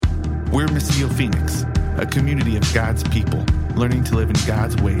We're Missio Phoenix, a community of God's people learning to live in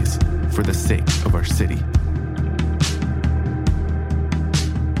God's ways for the sake of our city.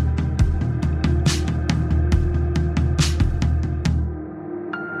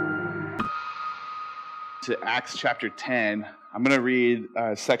 To Acts chapter 10, I'm going to read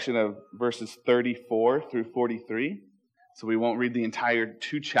a section of verses 34 through 43. So we won't read the entire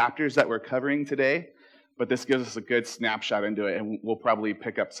 2 chapters that we're covering today, but this gives us a good snapshot into it, and we'll probably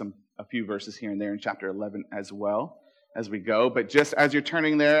pick up a few verses here and there in chapter 11 as well as we go. But just as you're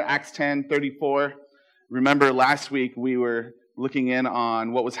turning there, Acts 10, 34, remember last week we were looking in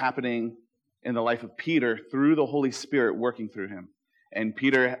on what was happening in the life of Peter through the Holy Spirit working through him. And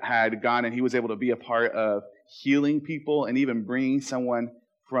Peter had gone and he was able to be a part of healing people and even bringing someone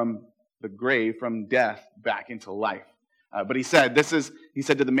from the grave, from death, back into life. But he said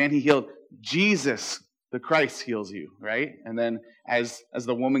to the man he healed, Jesus, the Christ, heals you, right? And then as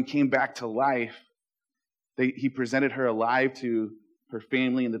the woman came back to life, he presented her alive to her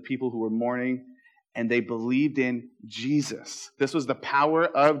family and the people who were mourning, and they believed in Jesus. This was the power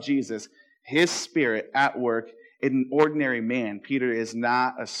of Jesus, his Spirit at work in an ordinary man. Peter is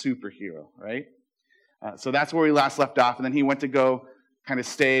not a superhero, right? So that's where we last left off. And then he went to go kind of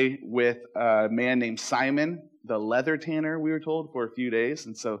stay with a man named Simon, the leather tanner, we were told, for a few days.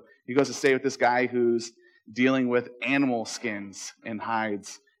 And so he goes to stay with this guy who's dealing with animal skins and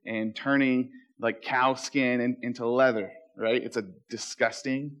hides and turning like cow skin into leather, right? It's a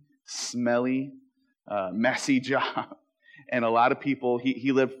disgusting, smelly, messy job. And a lot of people,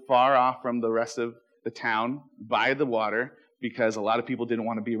 he lived far off from the rest of the town by the water because a lot of people didn't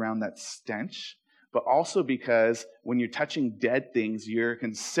want to be around that stench, but also because when you're touching dead things, you're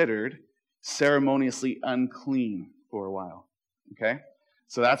considered ceremoniously unclean for a while, okay?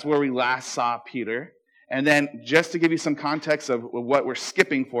 So that's where we last saw Peter. And then just to give you some context of what we're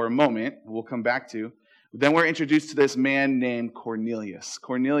skipping for a moment, we'll come back to, then we're introduced to this man named Cornelius.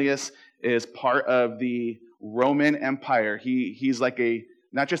 Cornelius is part of the Roman Empire. He's like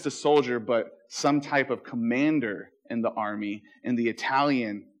not just a soldier, but some type of commander in the army in the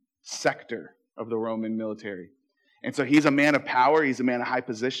Italian sector of the Roman military. And so he's a man of power, he's a man of high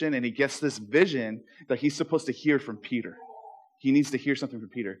position, and he gets this vision that he's supposed to hear from Peter. He needs to hear something from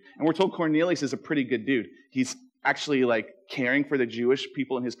Peter. And we're told Cornelius is a pretty good dude. He's actually like caring for the Jewish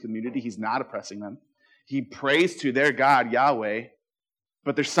people in his community. He's not oppressing them. He prays to their God, Yahweh,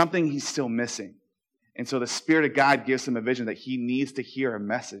 but there's something he's still missing. And so the Spirit of God gives him a vision that he needs to hear a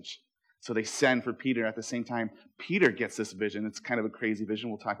message. So they send for Peter. At the same time, Peter gets this vision. It's kind of a crazy vision.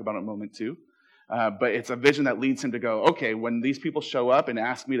 We'll talk about it in a moment too. But it's a vision that leads him to go, okay, when these people show up and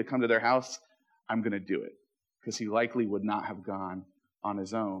ask me to come to their house, I'm going to do it. Because he likely would not have gone on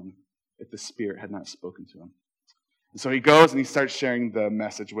his own if the Spirit had not spoken to him. And so he goes and he starts sharing the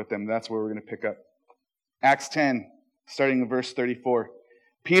message with them. That's where we're going to pick up. Acts 10, starting in verse 34.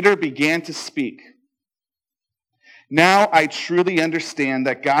 Peter began to speak. Now I truly understand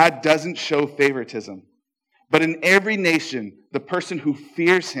that God doesn't show favoritism, but in every nation, the person who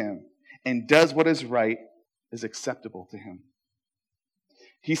fears him and does what is right is acceptable to him.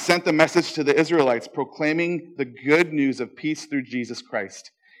 He sent the message to the Israelites, proclaiming the good news of peace through Jesus Christ.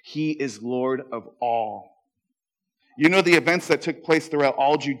 He is Lord of all. You know the events that took place throughout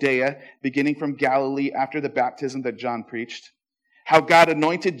all Judea, beginning from Galilee after the baptism that John preached. How God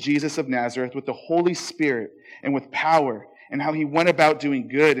anointed Jesus of Nazareth with the Holy Spirit and with power, and how he went about doing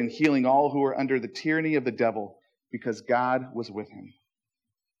good and healing all who were under the tyranny of the devil, because God was with him.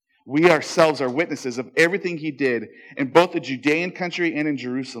 We ourselves are witnesses of everything he did in both the Judean country and in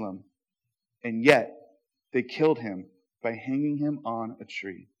Jerusalem. And yet, they killed him by hanging him on a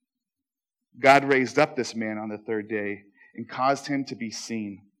tree. God raised up this man on the 3rd day and caused him to be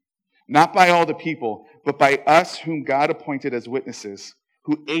seen, not by all the people, but by us whom God appointed as witnesses,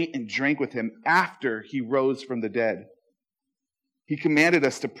 who ate and drank with him after he rose from the dead. He commanded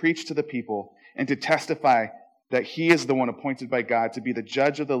us to preach to the people and to testify that he is the one appointed by God to be the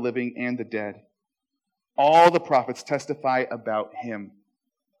judge of the living and the dead. All the prophets testify about him,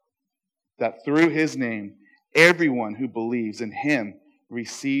 that through his name, everyone who believes in him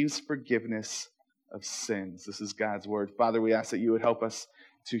receives forgiveness of sins. This is God's word. Father, we ask that you would help us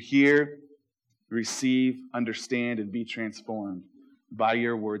to hear, receive, understand, and be transformed by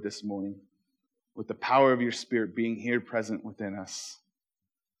your word this morning, with the power of your Spirit being here present within us.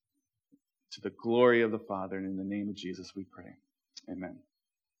 To the glory of the Father, and in the name of Jesus we pray. Amen.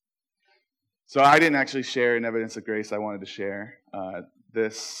 So I didn't actually share an evidence of grace I wanted to share.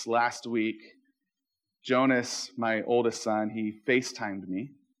 This last week, Jonas, my oldest son, he FaceTimed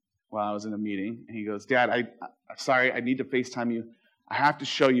me while I was in a meeting. And he goes, Dad, I'm sorry, I need to FaceTime you. I have to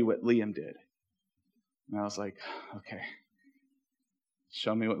show you what Liam did. And I was like, okay,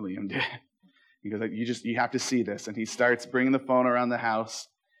 show me what Liam did. He goes, like, you have to see this. And he starts bringing the phone around the house.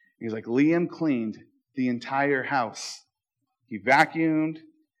 He's like, Liam cleaned the entire house. He vacuumed.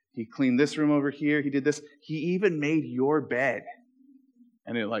 He cleaned this room over here. He did this. He even made your bed.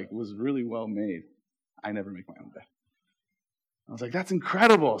 And it was really well made. I never make my own bed. I was like, that's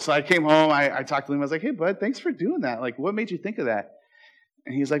incredible. So I came home. I talked to him. I was like, hey, bud, thanks for doing that. What made you think of that?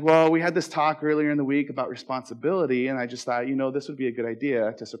 And he's like, well, we had this talk earlier in the week about responsibility, and I just thought, this would be a good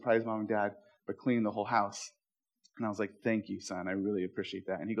idea to surprise mom and dad by cleaning the whole house. And I was like, thank you, son. I really appreciate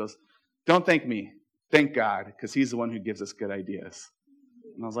that. And he goes, don't thank me. Thank God, because he's the one who gives us good ideas.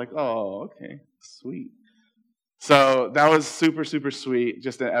 And I was like, oh, okay, sweet. So that was super, super sweet,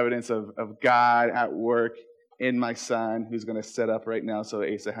 just an evidence of God at work in my son, who's going to sit up right now so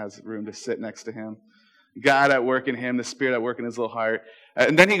Asa has room to sit next to him. God at work in him, the Spirit at work in his little heart.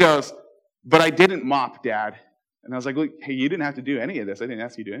 And then he goes, but I didn't mop, Dad. And I was like, look, hey, you didn't have to do any of this. I didn't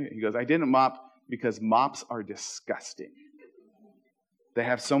ask you to do anything. He goes, I didn't mop because mops are disgusting. They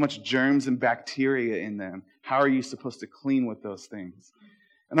have so much germs and bacteria in them. How are you supposed to clean with those things?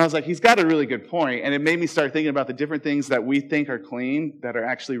 And I was like, he's got a really good point. And it made me start thinking about the different things that we think are clean that are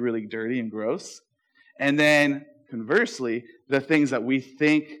actually really dirty and gross. And then, conversely, the things that we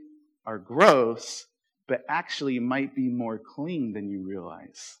think are gross but actually might be more clean than you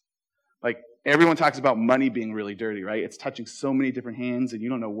realize. Everyone talks about money being really dirty, right? It's touching so many different hands, and you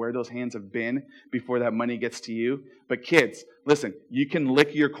don't know where those hands have been before that money gets to you. But kids, listen, you can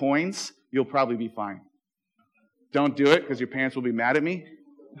lick your coins, you'll probably be fine. Don't do it, because your parents will be mad at me.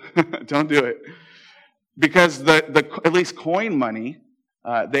 Don't do it. Because at least coin money,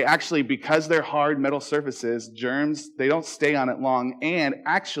 they actually, because they're hard metal surfaces, germs, they don't stay on it long, and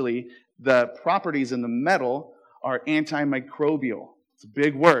actually, the properties in the metal are antimicrobial. It's a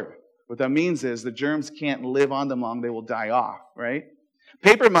big word. What that means is the germs can't live on them long. They will die off, right?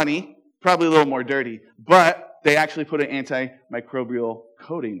 Paper money, probably a little more dirty, but they actually put an antimicrobial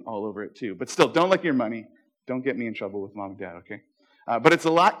coating all over it too. But still, don't lick your money. Don't get me in trouble with mom and dad, okay? But it's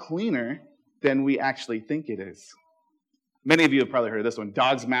a lot cleaner than we actually think it is. Many of you have probably heard of this one.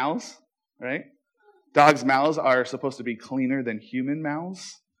 Dogs' mouths, right? Dogs' mouths are supposed to be cleaner than human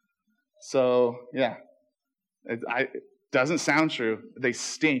mouths. So, yeah, it doesn't sound true. They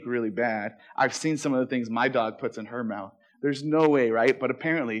stink really bad. I've seen some of the things my dog puts in her mouth. There's no way, right? But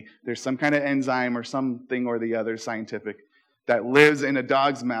apparently, there's some kind of enzyme or something or the other scientific that lives in a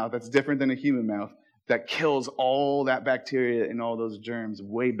dog's mouth that's different than a human mouth that kills all that bacteria and all those germs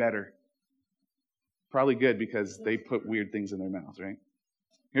way better. Probably good because they put weird things in their mouths, right?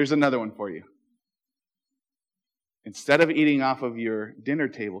 Here's another one for you. Instead of eating off of your dinner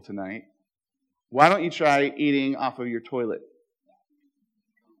table tonight, why don't you try eating off of your toilet?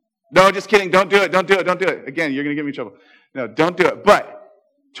 No, just kidding. Don't do it. Don't do it. Don't do it. Again, you're going to get me in trouble. No, don't do it. But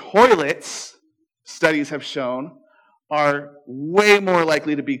toilets, studies have shown, are way more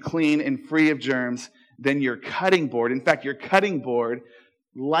likely to be clean and free of germs than your cutting board. In fact, your cutting board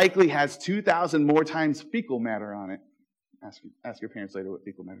likely has 2,000 more times fecal matter on it. Ask your parents later what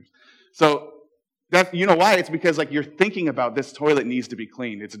fecal matter is. So, you know why? It's because you're thinking about this toilet needs to be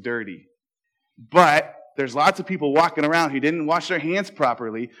cleaned. It's dirty. But there's lots of people walking around who didn't wash their hands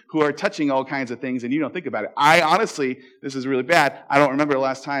properly, who are touching all kinds of things, and you don't think about it. I honestly, this is really bad, I don't remember the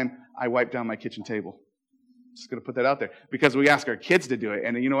last time I wiped down my kitchen table. Just going to put that out there. Because we ask our kids to do it,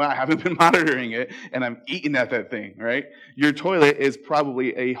 and you know what? I haven't been monitoring it, and I'm eating at that thing, right? Your toilet is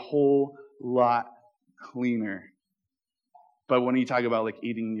probably a whole lot cleaner. But when you talk about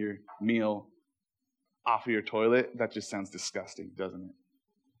eating your meal off of your toilet, that just sounds disgusting, doesn't it?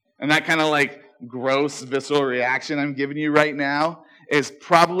 And that kind of gross visceral reaction I'm giving you right now is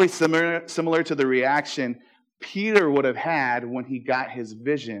probably similar to the reaction Peter would have had when he got his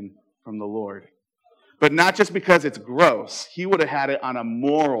vision from the Lord. But not just because it's gross. He would have had it on a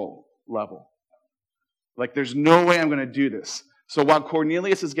moral level. There's no way I'm going to do this. So while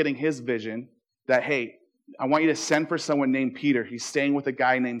Cornelius is getting his vision that, hey, I want you to send for someone named Peter. He's staying with a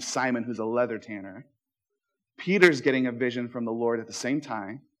guy named Simon who's a leather tanner. Peter's getting a vision from the Lord at the same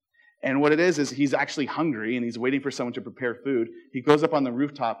time. And what it is he's actually hungry and he's waiting for someone to prepare food. He goes up on the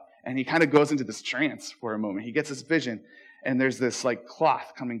rooftop and he kind of goes into this trance for a moment. He gets this vision and there's this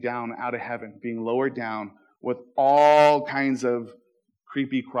cloth coming down out of heaven, being lowered down with all kinds of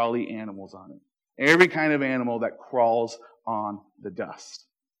creepy, crawly animals on it. Every kind of animal that crawls on the dust.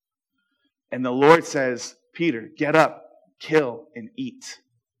 And the Lord says, Peter, get up, kill, and eat.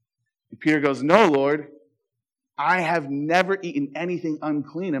 And Peter goes, no, Lord, I have never eaten anything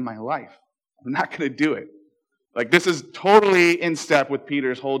unclean in my life. I'm not going to do it. Like, this is totally in step with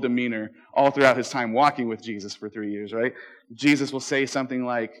Peter's whole demeanor all throughout his time walking with Jesus for 3 years, right? Jesus will say something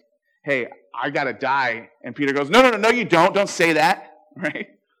like, hey, I got to die. And Peter goes, no, you don't. Don't say that, right?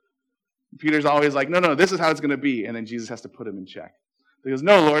 Peter's always like, no, this is how it's going to be. And then Jesus has to put him in check. He goes,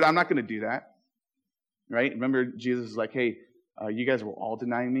 no, Lord, I'm not going to do that, right? Remember, Jesus is like, hey, you guys will all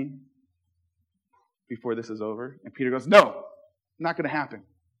deny me before this is over. And Peter goes, no, not going to happen.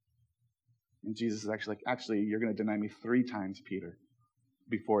 And Jesus is actually, you're going to deny me 3 times, Peter,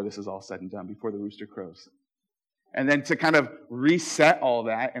 before this is all said and done, before the rooster crows. And then to kind of reset all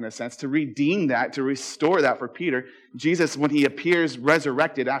that, in a sense, to redeem that, to restore that for Peter, Jesus, when he appears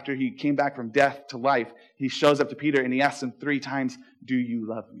resurrected after he came back from death to life, he shows up to Peter and he asks him 3 times, do you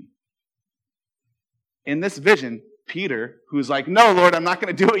love me? In this vision, Peter, who's like, no, Lord, I'm not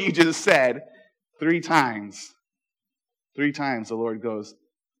going to do what you just said, 3 times the Lord goes,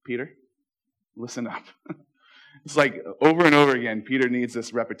 Peter, listen up. It's like over and over again, Peter needs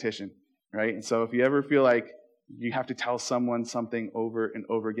this repetition, right? And so if you ever feel like you have to tell someone something over and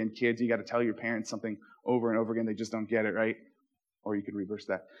over again, kids, you got to tell your parents something over and over again, they just don't get it, right? Or you could reverse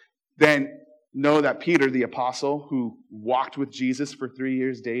that. Then know that Peter, the apostle who walked with Jesus for 3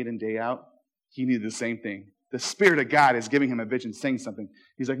 years, day in and day out, he needed the same thing. The Spirit of God is giving him a vision, saying something.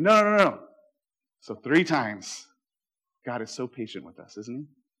 He's like, no. So 3 times, God is so patient with us, isn't he?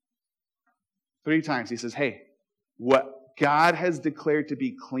 3 times he says, hey, what God has declared to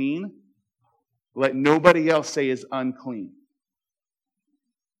be clean, let nobody else say is unclean.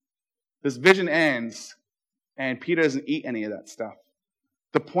 This vision ends, and Peter doesn't eat any of that stuff.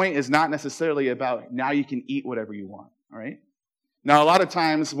 The point is not necessarily about now you can eat whatever you want, all right? Now, a lot of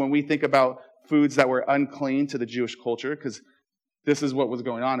times when we think about foods that were unclean to the Jewish culture, because this is what was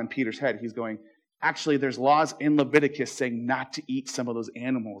going on in Peter's head, he's going, actually, there's laws in Leviticus saying not to eat some of those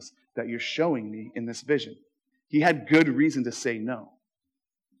animals that you're showing me in this vision. He had good reason to say no.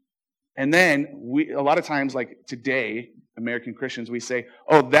 And then, a lot of times, like today, American Christians, we say,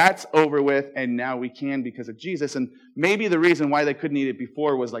 oh, that's over with, and now we can because of Jesus. And maybe the reason why they couldn't eat it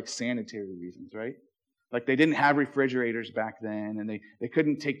before was like sanitary reasons, right? Like they didn't have refrigerators back then, and they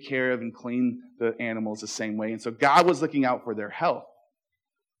couldn't take care of and clean the animals the same way. And so God was looking out for their health.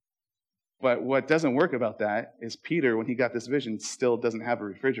 But what doesn't work about that is Peter, when he got this vision, still doesn't have a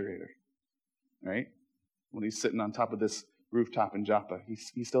refrigerator, right? When he's sitting on top of this rooftop in Joppa,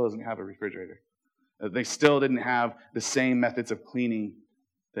 he still doesn't have a refrigerator. They still didn't have the same methods of cleaning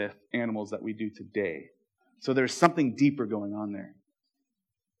the animals that we do today. So there's something deeper going on there.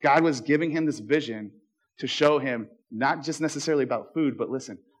 God was giving him this vision to show him not just necessarily about food, but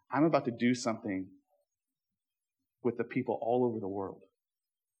listen, I'm about to do something with the people all over the world.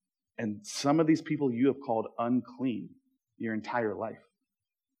 And some of these people you have called unclean your entire life.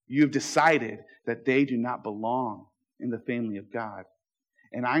 You've decided that they do not belong in the family of God.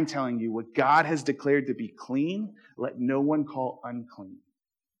 And I'm telling you, what God has declared to be clean, let no one call unclean.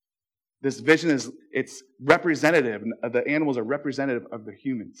 This vision it's representative. The animals are representative of the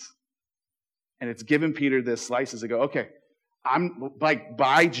humans. And it's given Peter this license to go, okay, I'm like,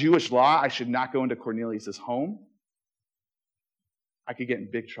 by Jewish law, I should not go into Cornelius' home. I could get in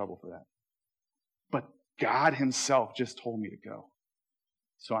big trouble for that. But God himself just told me to go.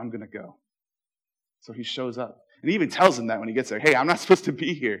 So I'm going to go. So he shows up. And he even tells him that when he gets there. Hey, I'm not supposed to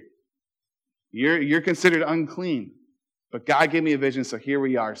be here. You're considered unclean. But God gave me a vision, so here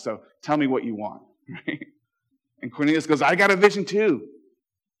we are. So tell me what you want. Right? And Cornelius goes, I got a vision too.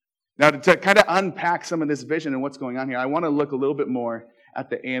 Now, to kind of unpack some of this vision and what's going on here, I want to look a little bit more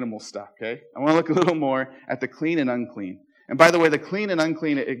at the animal stuff, okay? I want to look a little more at the clean and unclean. And by the way, the clean and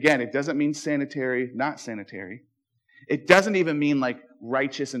unclean, again, it doesn't mean sanitary, not sanitary. It doesn't even mean like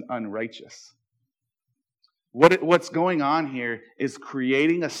righteous and unrighteous. What's going on here is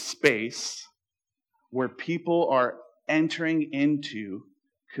creating a space where people are entering into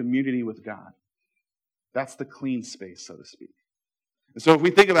community with God. That's the clean space, so to speak. And so if we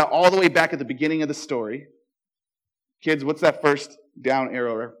think about all the way back at the beginning of the story, kids, what's that first down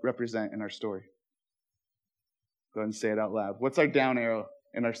arrow represent in our story? Go ahead and say it out loud. What's our down arrow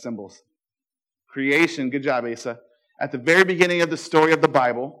in our symbols? Creation. Good job, Asa. At the very beginning of the story of the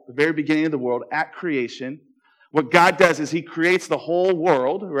Bible, the very beginning of the world, at creation, what God does is he creates the whole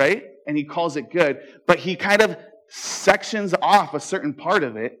world, right? And he calls it good. But he kind of sections off a certain part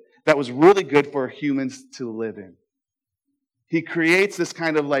of it that was really good for humans to live in. He creates this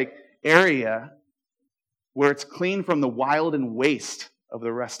kind of like area where it's clean from the wild and waste of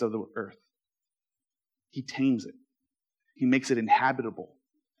the rest of the earth. He tames it. He makes it inhabitable.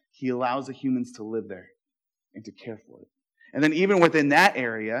 He allows the humans to live there and to care for it. And then even within that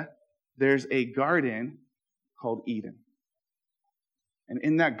area, there's a garden called Eden. And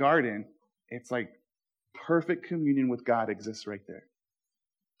in that garden, it's like perfect communion with God exists right there.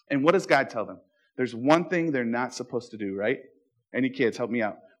 And what does God tell them? There's one thing they're not supposed to do, right? Any kids, help me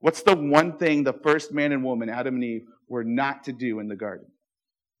out. What's the one thing the first man and woman, Adam and Eve, were not to do in the garden?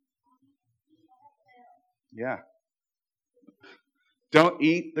 Yeah. Don't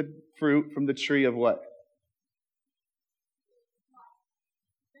eat the fruit from the tree of what?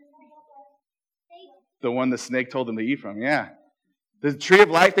 The one the snake told them to eat from, yeah. The tree of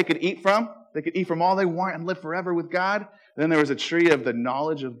life they could eat from. They could eat from all they want and live forever with God. Then there was a tree of the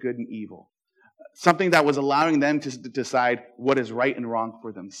knowledge of good and evil. Something that was allowing them to decide what is right and wrong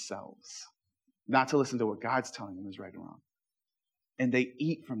for themselves. Not to listen to what God's telling them is right and wrong. And they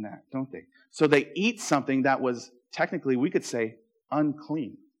eat from that, don't they? So they eat something that was technically, we could say,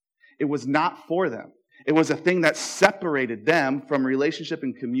 unclean. It was not for them. It was a thing that separated them from relationship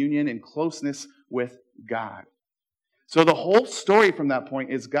and communion and closeness with God. So the whole story from that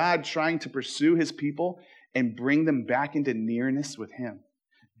point is God trying to pursue his people and bring them back into nearness with him.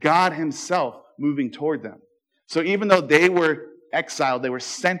 God himself moving toward them. So even though they were exiled, they were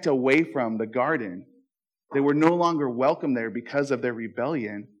sent away from the garden, they were no longer welcome there because of their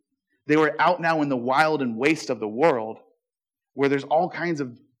rebellion. They were out now in the wild and waste of the world where there's all kinds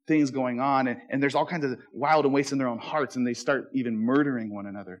of things going on and there's all kinds of wild and waste in their own hearts, and they start even murdering one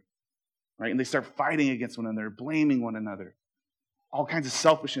another, right? And they start fighting against one another, blaming one another. All kinds of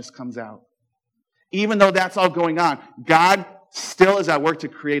selfishness comes out. Even though that's all going on, God still is at work to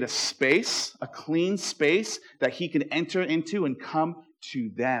create a space, a clean space that he can enter into and come to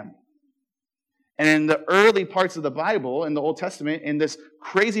them. And in the early parts of the Bible, in the Old Testament, in this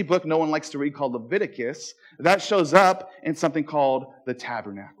crazy book no one likes to read called Leviticus, that shows up in something called the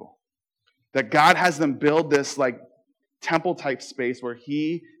tabernacle. That God has them build this like temple-type space where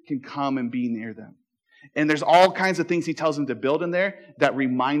he can come and be near them. And there's all kinds of things he tells them to build in there that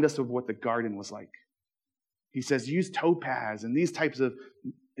remind us of what the garden was like. He says, use topaz and these types of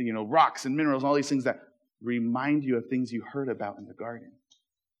rocks and minerals and all these things that remind you of things you heard about in the garden.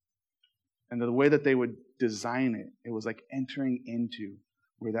 And the way that they would design it, it was like entering into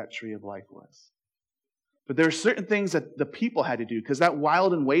where that tree of life was. But there are certain things that the people had to do because that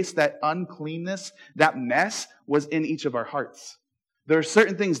wild and waste, that uncleanness, that mess was in each of our hearts. There are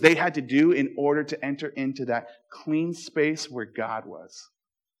certain things they had to do in order to enter into that clean space where God was.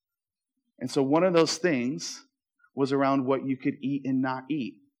 And so one of those things was around what you could eat and not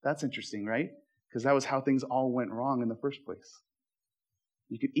eat. That's interesting, right? Because that was how things all went wrong in the first place.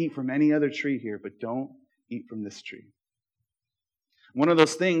 You could eat from any other tree here, but don't eat from this tree. One of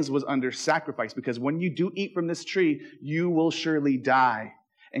those things was under sacrifice, because when you do eat from this tree, you will surely die.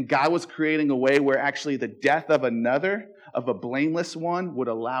 And God was creating a way where actually the death of another, of a blameless one, would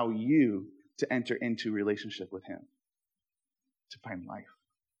allow you to enter into relationship with him, to find life.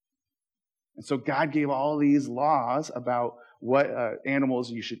 And so God gave all these laws about what animals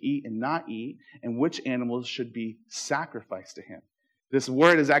you should eat and not eat, and which animals should be sacrificed to him. This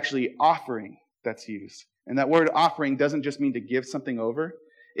word is actually offering that's used. And that word offering doesn't just mean to give something over.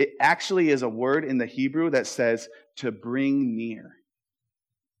 It actually is a word in the Hebrew that says to bring near.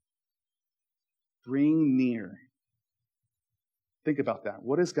 Bring near. Think about that.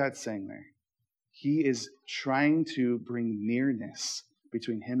 What is God saying there? He is trying to bring nearness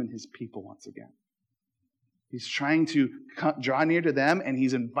between him and his people once again. He's trying to draw near to them, and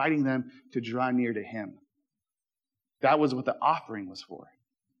he's inviting them to draw near to him. That was what the offering was for.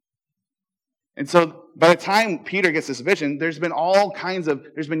 And so by the time Peter gets this vision, there's been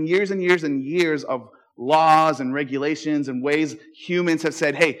years and years and years of laws and regulations and ways humans have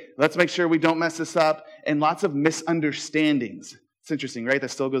said, hey, let's make sure we don't mess this up, and lots of misunderstandings. It's interesting, right?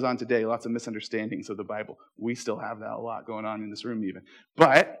 That still goes on today. Lots of misunderstandings of the Bible. We still have that a lot going on in this room even.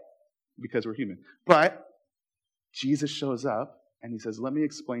 But, because we're human. But Jesus shows up and he says, let me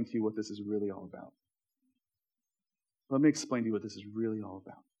explain to you what this is really all about. Let me explain to you what this is really all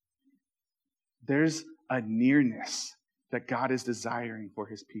about. There's a nearness that God is desiring for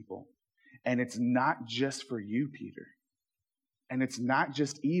his people. And it's not just for you, Peter. And it's not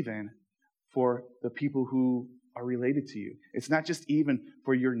just even for the people who are related to you. It's not just even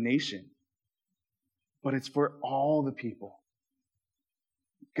for your nation. But it's for all the people.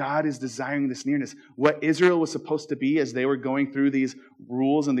 God is desiring this nearness. What Israel was supposed to be as they were going through these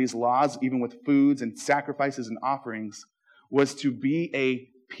rules and these laws, even with foods and sacrifices and offerings, was to be a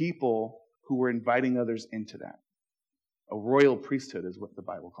people who were inviting others into that. A royal priesthood is what the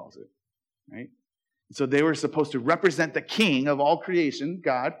Bible calls it, right? So they were supposed to represent the king of all creation,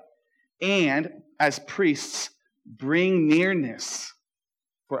 God, and as priests, bring nearness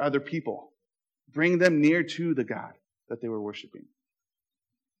for other people. bring them near to the God that they were worshiping.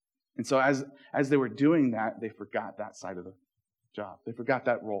 And so as they were doing that, they forgot that side of the job. They forgot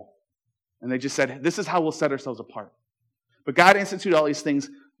that role. And they just said, this is how we'll set ourselves apart. But God instituted all these things,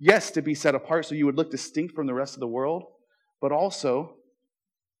 yes, to be set apart so you would look distinct from the rest of the world, but also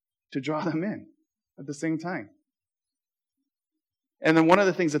to draw them in at the same time. And then one of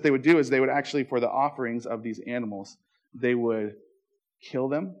the things that they would do is they would actually, for the offerings of these animals, they would kill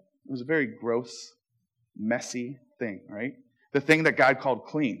them. It was a very gross, messy thing, right? The thing that God called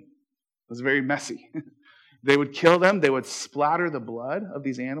clean was very messy. They would kill them. They would splatter the blood of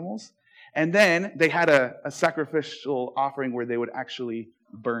these animals. And then they had a sacrificial offering where they would actually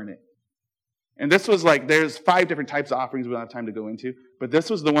burn it. And this was like, there's 5 different types of offerings we don't have time to go into, but this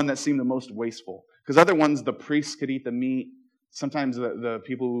was the one that seemed the most wasteful. Because other ones, the priests could eat the meat. Sometimes the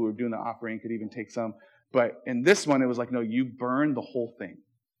people who were doing the offering could even take some. But in this one, it was like, no, you burn the whole thing.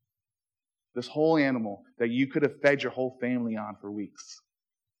 This whole animal that you could have fed your whole family on for weeks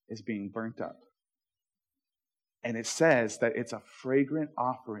is being burnt up. And it says that it's a fragrant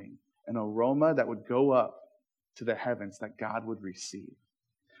offering, an aroma that would go up to the heavens that God would receive.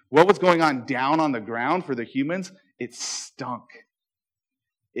 What was going on down on the ground for the humans? It stunk.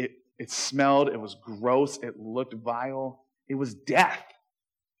 It smelled. It was gross. It looked vile. It was death.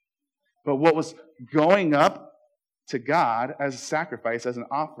 But what was going up to God as a sacrifice, as an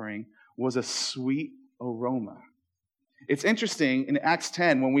offering, was a sweet aroma. It's interesting, in Acts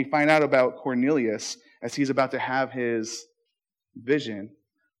 10, when we find out about Cornelius, as he's about to have his vision,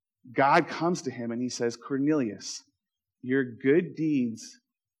 God comes to him and he says, Cornelius, your good deeds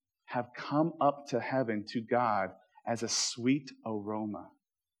have come up to heaven to God as a sweet aroma.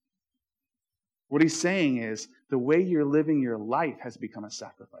 What he's saying is, the way you're living your life has become a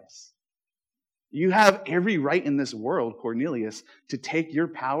sacrifice. You have every right in this world, Cornelius, to take your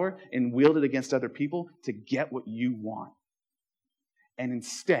power and wield it against other people to get what you want. And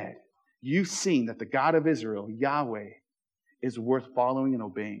instead, you've seen that the God of Israel, Yahweh, is worth following and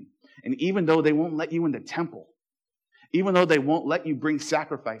obeying. And even though they won't let you in the temple, even though they won't let you bring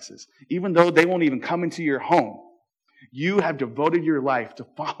sacrifices, even though they won't even come into your home, you have devoted your life to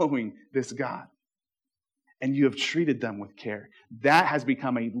following this God. And you have treated them with care. That has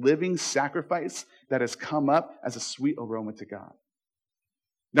become a living sacrifice that has come up as a sweet aroma to God.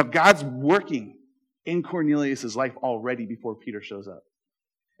 Now, God's working in Cornelius' life already before Peter shows up.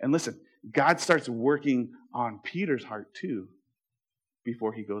 And listen, God starts working on Peter's heart too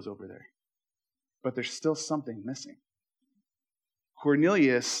before he goes over there. But there's still something missing.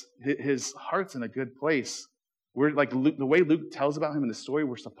 Cornelius, his heart's in a good place. We're like Luke, the way Luke tells about him in the story,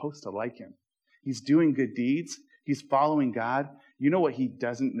 we're supposed to like him. He's doing good deeds. He's following God. You know what he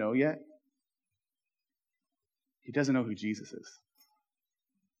doesn't know yet? He doesn't know who Jesus is.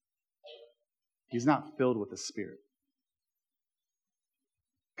 He's not filled with the Spirit.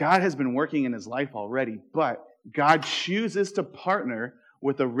 God has been working in his life already, but God chooses to partner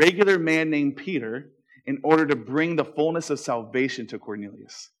with a regular man named Peter in order to bring the fullness of salvation to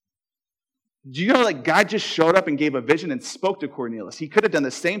Cornelius. Do you know that God just showed up and gave a vision and spoke to Cornelius? He could have done the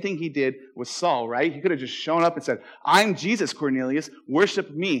same thing he did with Saul, right? He could have just shown up and said, I'm Jesus, Cornelius.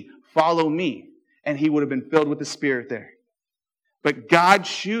 Worship me. Follow me. And he would have been filled with the Spirit there. But God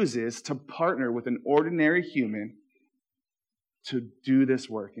chooses to partner with an ordinary human to do this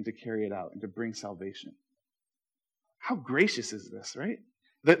work and to carry it out and to bring salvation. How gracious is this, right?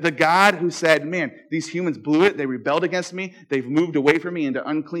 The God who said, man, these humans blew it. They rebelled against me. They've moved away from me into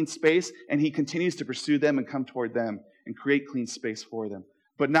unclean space. And he continues to pursue them and come toward them and create clean space for them.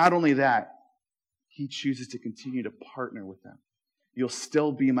 But not only that, he chooses to continue to partner with them. You'll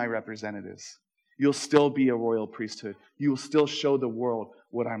still be my representatives. You'll still be a royal priesthood. You will still show the world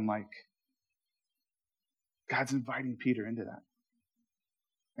what I'm like. God's inviting Peter into that.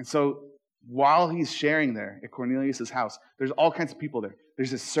 And so while he's sharing there at Cornelius' house, there's all kinds of people there.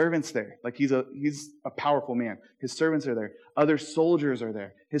 There's his servants there. Like he's a powerful man. His servants are there. Other soldiers are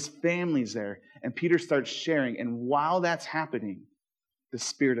there. His family's there. And Peter starts sharing. And while that's happening, the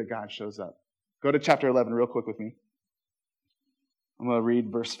Spirit of God shows up. Go to chapter 11 real quick with me. I'm going to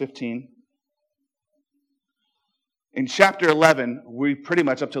read verse 15. In chapter 11, we pretty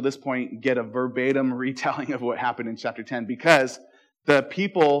much up till this point get a verbatim retelling of what happened in chapter 10 because the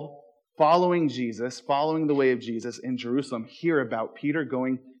people following Jesus, following the way of Jesus in Jerusalem, hear about Peter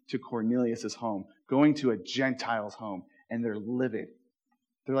going to Cornelius' home, going to a Gentile's home, and they're livid.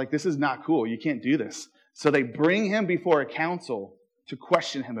 They're like, this is not cool. You can't do this. So they bring him before a council to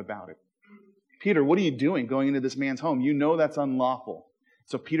question him about it. Peter, what are you doing going into this man's home? You know that's unlawful.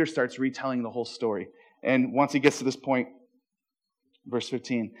 So Peter starts retelling the whole story. And once he gets to this point, Verse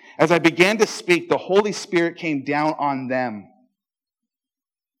 15. As I began to speak, the Holy Spirit came down on them.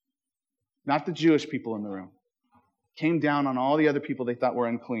 Not the Jewish people in the room. Came down on all the other people they thought were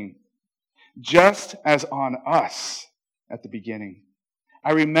unclean. Just as on us at the beginning.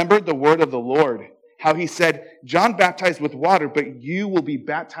 I remembered the word of the Lord, how he said, John baptized with water, but you will be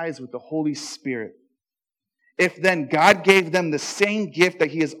baptized with the Holy Spirit. If then God gave them the same gift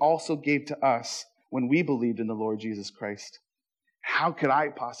that he has also gave to us when we believed in the Lord Jesus Christ, how could I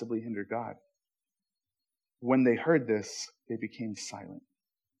possibly hinder God? When they heard this, they became silent.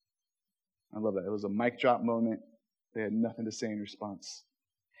 I love that. It was a mic drop moment. They had nothing to say in response.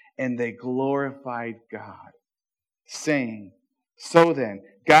 And they glorified God, saying, so then,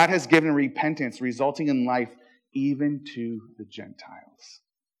 God has given repentance resulting in life even to the Gentiles.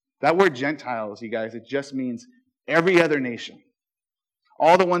 That word Gentiles, you guys, it just means every other nation.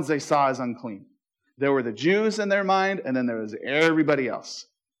 All the ones they saw as unclean. There were the Jews in their mind, and then there was everybody else.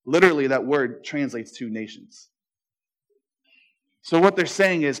 Literally, that word translates to nations. So what they're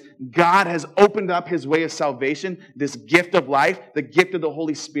saying is, God has opened up his way of salvation, this gift of life, the gift of the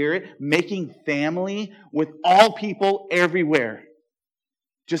Holy Spirit, making family with all people everywhere.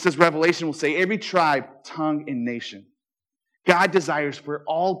 Just as Revelation will say, every tribe, tongue, and nation. God desires for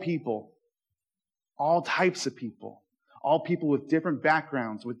all people, all types of people, all people with different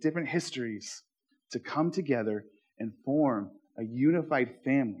backgrounds, with different histories, to come together and form a unified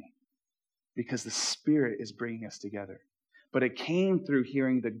family because the Spirit is bringing us together. But it came through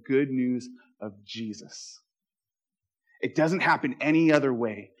hearing the good news of Jesus. It doesn't happen any other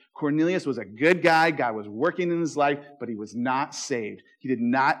way. Cornelius was a good guy. God was working in his life, but he was not saved. He did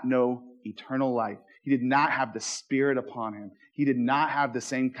not know eternal life. He did not have the Spirit upon him. He did not have the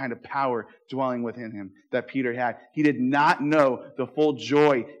same kind of power dwelling within him that Peter had. He did not know the full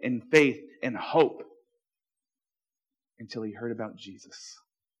joy and faith and hope until he heard about Jesus.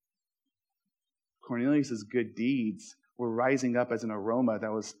 Cornelius' good deeds were rising up as an aroma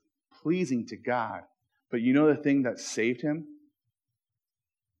that was pleasing to God. But you know the thing that saved him?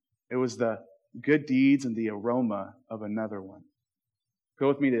 It was the good deeds and the aroma of another one. Go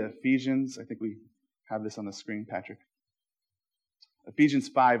with me to Ephesians. I think we have this on the screen, Patrick. Ephesians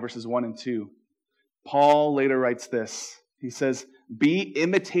 5, verses 1 and 2. Paul later writes this. He says, be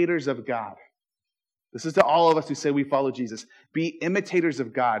imitators of God. This is to all of us who say we follow Jesus. Be imitators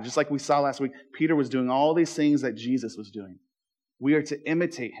of God. Just like we saw last week, Peter was doing all these things that Jesus was doing. We are to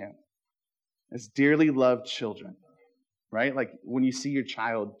imitate him as dearly loved children. Right? Like when you see your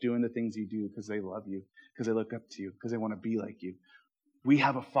child doing the things you do because they love you, because they look up to you, because they want to be like you. We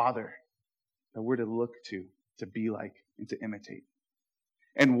have a Father that we're to look to be like, and to imitate.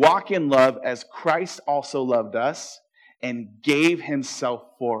 And walk in love as Christ also loved us and gave himself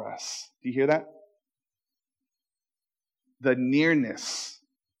for us. Do you hear that? The nearness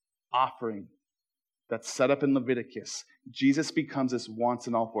offering that's set up in Leviticus, Jesus becomes this once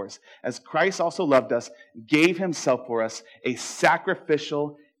and all for us. As Christ also loved us, gave himself for us, a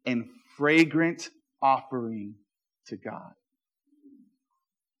sacrificial and fragrant offering to God.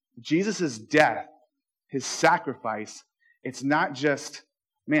 Jesus' death, his sacrifice, it's not just,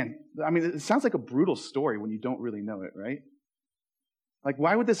 man, I mean, it sounds like a brutal story when you don't really know it, right? Like,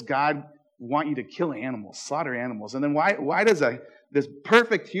 why would this God want you to kill animals, slaughter animals? And then why does this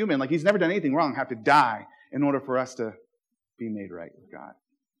perfect human, like he's never done anything wrong, have to die in order for us to be made right with God?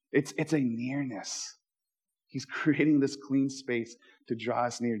 It's a nearness. He's creating this clean space to draw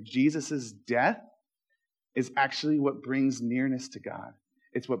us near. Jesus' death is actually what brings nearness to God.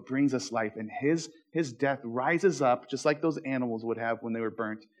 It's what brings us life. And his death rises up, just like those animals would have when they were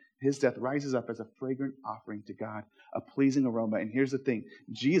burnt. His death rises up as a fragrant offering to God, a pleasing aroma. And here's the thing.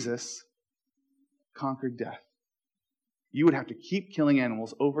 Jesus conquered death. You would have to keep killing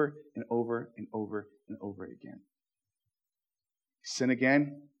animals over and over and over and over again. Sin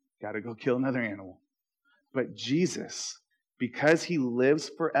again, got to go kill another animal. But Jesus, because he lives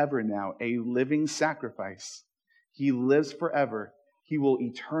forever now, a living sacrifice, he lives forever. He will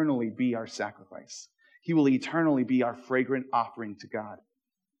eternally be our sacrifice. He will eternally be our fragrant offering to God.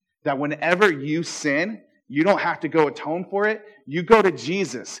 That whenever you sin, you don't have to go atone for it. You go to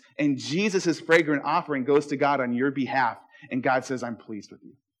Jesus, and Jesus' fragrant offering goes to God on your behalf. And God says, I'm pleased with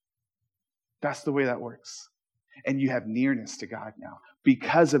you. That's the way that works. And you have nearness to God now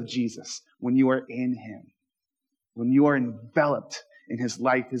because of Jesus when you are in him. When you are enveloped in his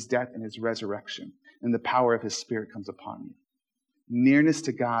life, his death, and his resurrection, and the power of his Spirit comes upon you. Nearness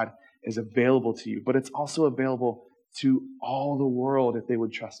to God is available to you, but it's also available to all the world if they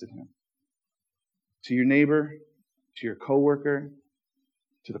would trust in him. To your neighbor, to your coworker,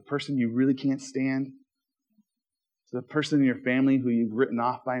 to the person you really can't stand, to the person in your family who you've written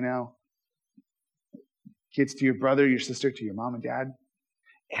off by now, kids to your brother, your sister, to your mom and dad,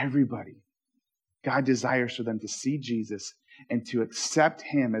 everybody. God desires for them to see Jesus and to accept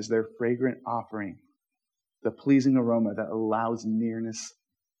him as their fragrant offering, the pleasing aroma that allows nearness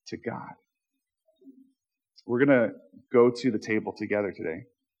to God. We're going to go to the table together today.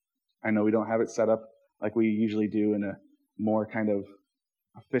 I know we don't have it set up like we usually do in a more kind of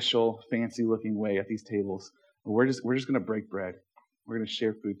official, fancy-looking way at these tables. We're just going to break bread. We're going to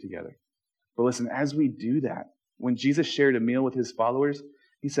share food together. But listen, as we do that, when Jesus shared a meal with his followers,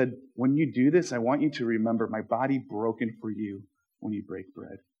 he said, when you do this, I want you to remember my body broken for you when you break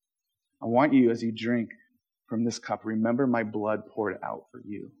bread. I want you, as you drink from this cup, remember my blood poured out for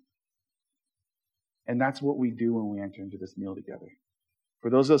you. And that's what we do when we enter into this meal together. For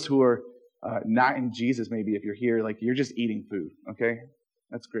those of us who are not in Jesus, maybe if you're here, like you're just eating food, okay?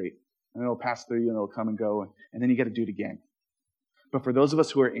 That's great. And it'll pass through you and it'll come and go, and then you got to do it again. But for those of us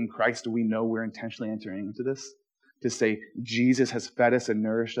who are in Christ, we know we're intentionally entering into this to say, Jesus has fed us and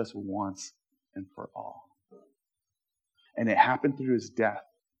nourished us once and for all. And it happened through his death,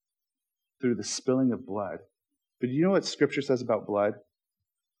 through the spilling of blood. But do you know what Scripture says about blood?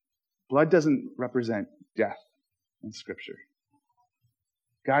 Blood doesn't represent death in Scripture.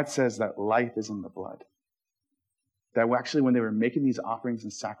 God says that life is in the blood. That actually when they were making these offerings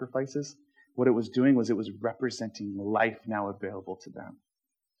and sacrifices, what it was doing was it was representing life now available to them.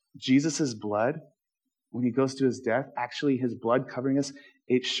 Jesus' blood, when he goes to his death, actually his blood covering us,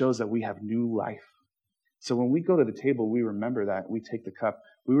 it shows that we have new life. So when we go to the table, we remember that. We take the cup.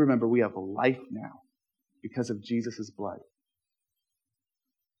 We remember we have life now because of Jesus' blood.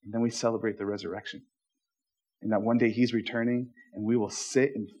 And then we celebrate the resurrection. And that one day he's returning and we will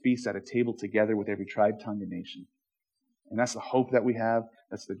sit and feast at a table together with every tribe, tongue, and nation. And that's the hope that we have.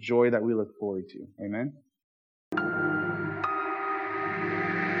 That's the joy that we look forward to. Amen?